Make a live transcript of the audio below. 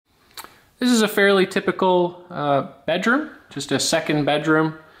This is a fairly typical bedroom, just a second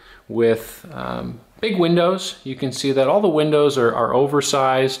bedroom with big windows. You can see that all the windows are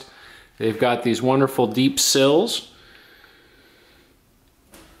oversized. They've got these wonderful deep sills,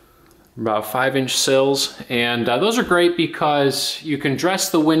 about 5-inch sills, and those are great because you can dress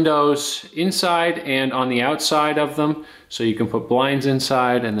the windows inside and on the outside of them. So you can put blinds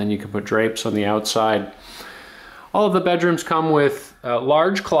inside and then you can put drapes on the outside. All of the bedrooms come with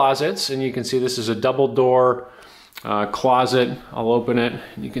large closets, and you can see this is a double door closet. I'll open it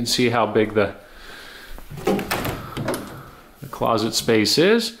and you can see how big the closet space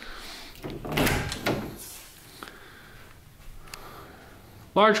is.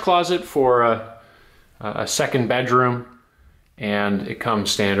 Large closet for a second bedroom, and it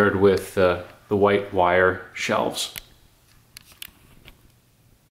comes standard with the white wire shelves.